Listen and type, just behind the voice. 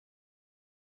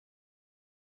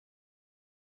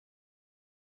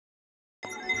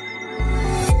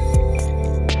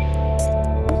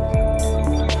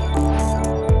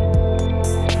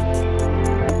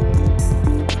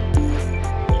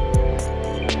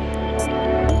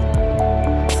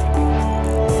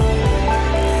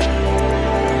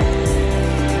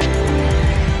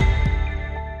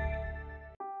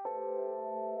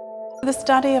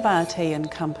study of RT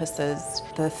encompasses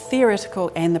the theoretical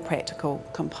and the practical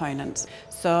components.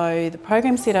 So the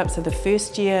program set up, so the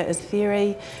first year is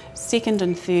theory, second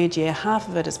and third year, half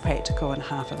of it is practical and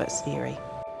half of it's theory.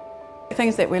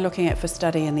 Things that we're looking at for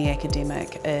study in the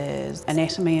academic is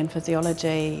anatomy and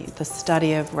physiology, the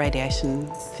study of radiation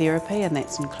therapy, and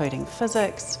that's including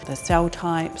physics, the cell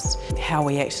types, how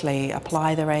we actually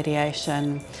apply the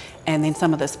radiation, and then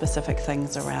some of the specific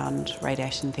things around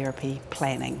radiation therapy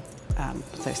planning.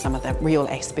 So some of the real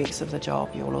aspects of the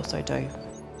job you'll also do.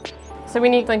 So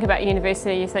when you think about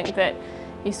university, you think that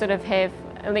you sort of have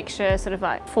a lecture sort of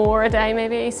like 4 a day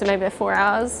maybe, so maybe 4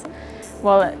 hours.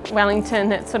 While at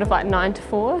Wellington, it's sort of like 9 to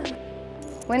 4.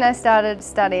 When I started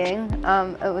studying,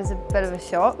 it was a bit of a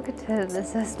shock to the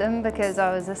system because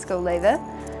I was a school leaver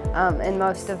and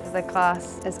most of the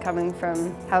class is coming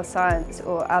from health science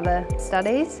or other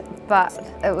studies. But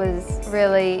it was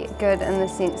really good in the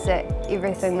sense that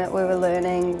everything that we were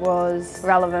learning was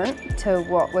relevant to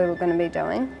what we were going to be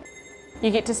doing.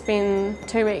 You get to spend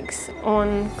 2 weeks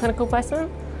on clinical placement.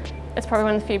 It's probably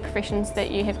one of the few professions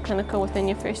that you have clinical within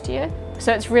your first year.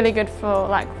 So it's really good for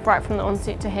like right from the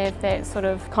onset to have that sort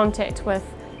of contact with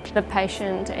the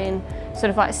patient and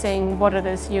sort of like seeing what it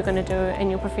is you're going to do in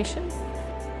your profession.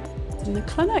 In the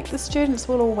clinic, the students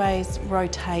will always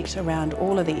rotate around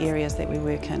all of the areas that we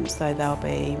work in. So they'll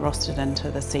be rostered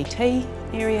into the CT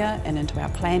area and into our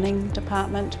planning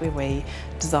department where we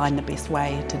design the best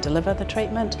way to deliver the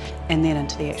treatment, and then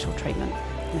into the actual treatment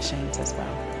machines as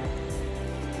well.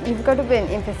 You've got to be an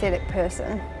empathetic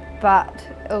person, but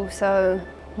also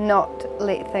not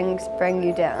let things bring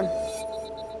you down.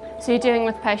 So you're dealing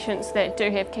with patients that do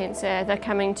have cancer, they're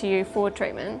coming to you for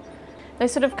treatment. They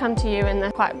sort of come to you and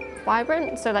they're quite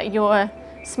vibrant, so like you're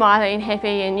smiling and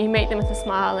happy and you meet them with a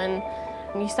smile and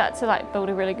you start to like build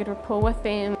a really good rapport with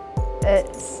them.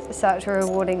 It's such a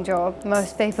rewarding job.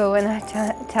 Most people, when I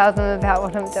tell them about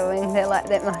what I'm doing, they're like,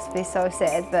 that must be so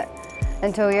sad, but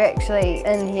until you're actually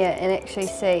in here and actually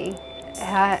see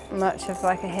how much of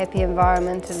like a happy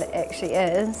environment it actually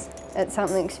is, it's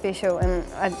something special, and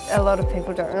a lot of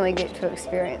people don't really get to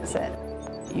experience it.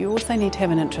 You also need to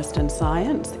have an interest in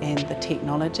science and the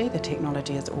technology. The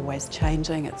technology is always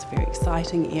changing, it's a very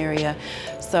exciting area.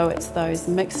 So it's those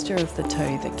mixture of the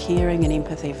two, the caring and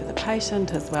empathy for the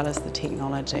patient as well as the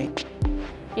technology.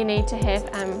 You need to have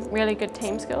really good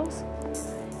team skills.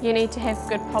 You need to have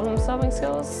good problem-solving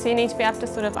skills. So you need to be able to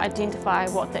sort of identify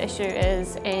what the issue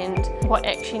is and what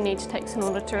action you need to take in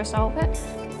order to resolve it.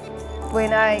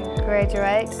 When I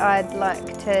graduate, I'd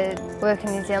like to work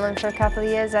in New Zealand for a couple of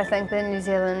years. I think the New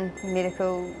Zealand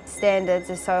medical standards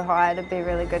are so high, it'd be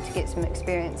really good to get some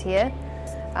experience here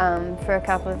for a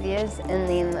couple of years and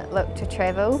then look to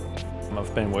travel.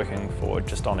 I've been working for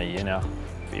just on a year now.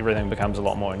 Everything becomes a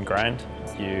lot more ingrained.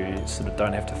 You sort of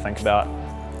don't have to think about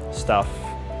stuff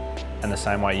in the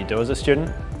same way you do as a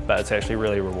student, but it's actually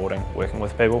really rewarding working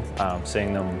with people,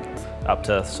 seeing them up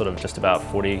to sort of just about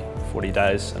 40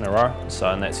 days in a row.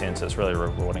 So in that sense, it's really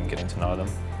rewarding getting to know them.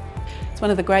 It's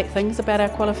one of the great things about our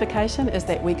qualification is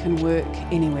that we can work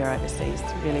anywhere overseas.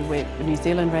 Really, New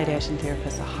Zealand radiation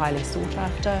therapists are highly sought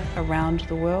after around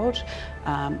the world.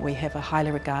 We have a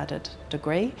highly regarded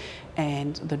degree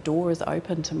and the door is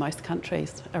open to most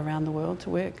countries around the world to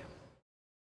work.